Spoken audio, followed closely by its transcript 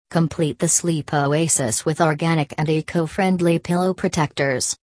Complete the sleep oasis with organic and eco-friendly pillow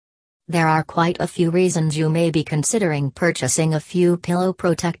protectors. There are quite a few reasons you may be considering purchasing a few pillow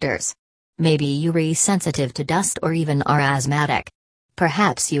protectors. Maybe you're sensitive to dust or even are asthmatic.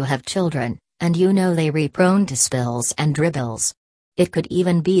 Perhaps you have children, and you know they're prone to spills and dribbles. It could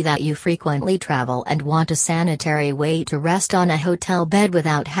even be that you frequently travel and want a sanitary way to rest on a hotel bed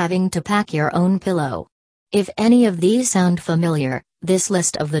without having to pack your own pillow. If any of these sound familiar, this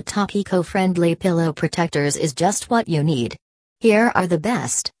list of the top eco-friendly pillow protectors is just what you need. Here are the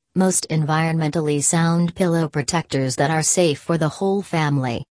best, most environmentally sound pillow protectors that are safe for the whole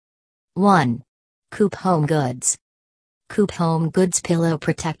family. 1. Coop Home Goods. Coop Home Goods Pillow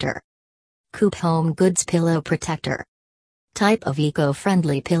Protector. Coop Home Goods Pillow Protector. Type of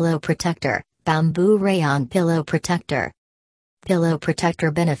eco-friendly pillow protector, bamboo rayon pillow protector. Pillow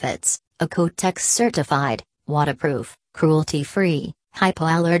protector benefits: Ecotex certified, waterproof, cruelty-free,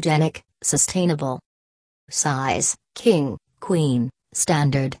 hypoallergenic, sustainable. Size: king, queen,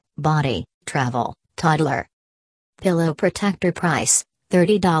 standard, body, travel, toddler. Pillow protector price: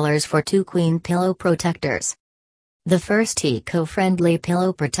 $30 for 2 queen pillow protectors. The first eco-friendly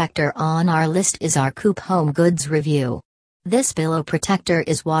pillow protector on our list is our Coop Home Goods review. This pillow protector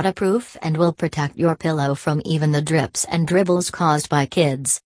is waterproof and will protect your pillow from even the drips and dribbles caused by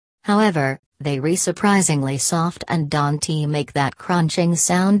kids. However, they're surprisingly soft and don't make that crunching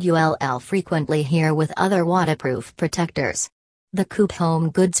sound you'll frequently hear with other waterproof protectors. The Coop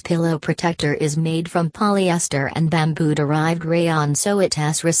Home Goods pillow protector is made from polyester and bamboo-derived rayon, so it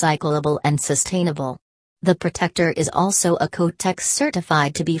is recyclable and sustainable. The protector is also Ecotex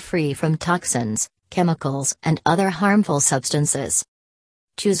certified to be free from toxins, chemicals and other harmful substances.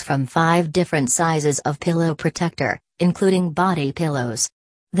 Choose from 5 different sizes of pillow protector, including body pillows.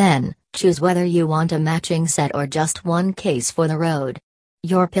 Then, choose whether you want a matching set or just one case for the road.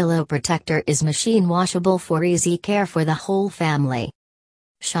 Your pillow protector is machine washable for easy care for the whole family.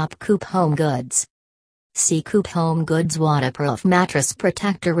 Shop Coop Home Goods. See Coop Home Goods Waterproof Mattress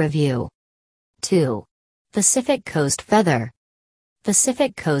Protector Review. 2. Pacific Coast Feather.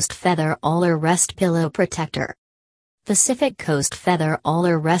 Pacific Coast Feather All-Rest Pillow Protector. Pacific Coast Feather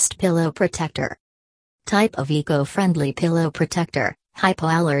All-Rest Pillow Protector. Type of eco-friendly pillow protector,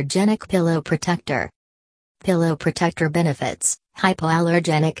 hypoallergenic pillow protector. Pillow protector benefits: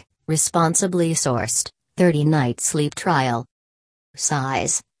 hypoallergenic, responsibly sourced, 30-night sleep trial.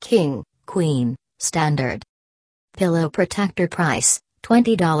 Size: king, queen, standard. Pillow protector price: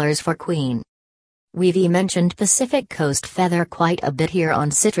 $20 for queen. We've mentioned Pacific Coast Feather quite a bit here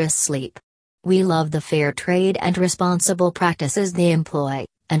on Citrus Sleep. We love the fair trade and responsible practices they employ,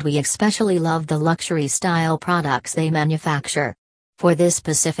 and we especially love the luxury style products they manufacture. For this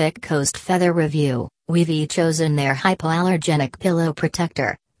Pacific Coast Feather review, we've chosen their hypoallergenic pillow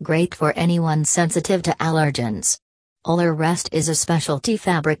protector, great for anyone sensitive to allergens. All-Rest is a specialty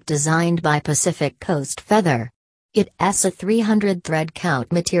fabric designed by Pacific Coast Feather. It's a 300 thread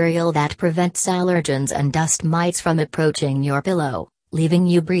count material that prevents allergens and dust mites from approaching your pillow, leaving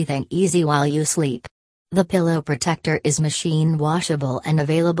you breathing easy while you sleep. The pillow protector is machine washable and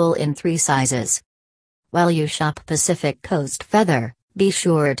available in 3 sizes. While you shop Pacific Coast Feather, be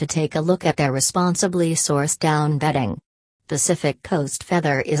sure to take a look at their responsibly sourced down bedding. Pacific Coast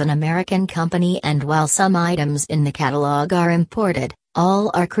Feather is an American company, and while some items in the catalog are imported, all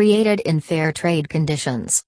are created in fair trade conditions.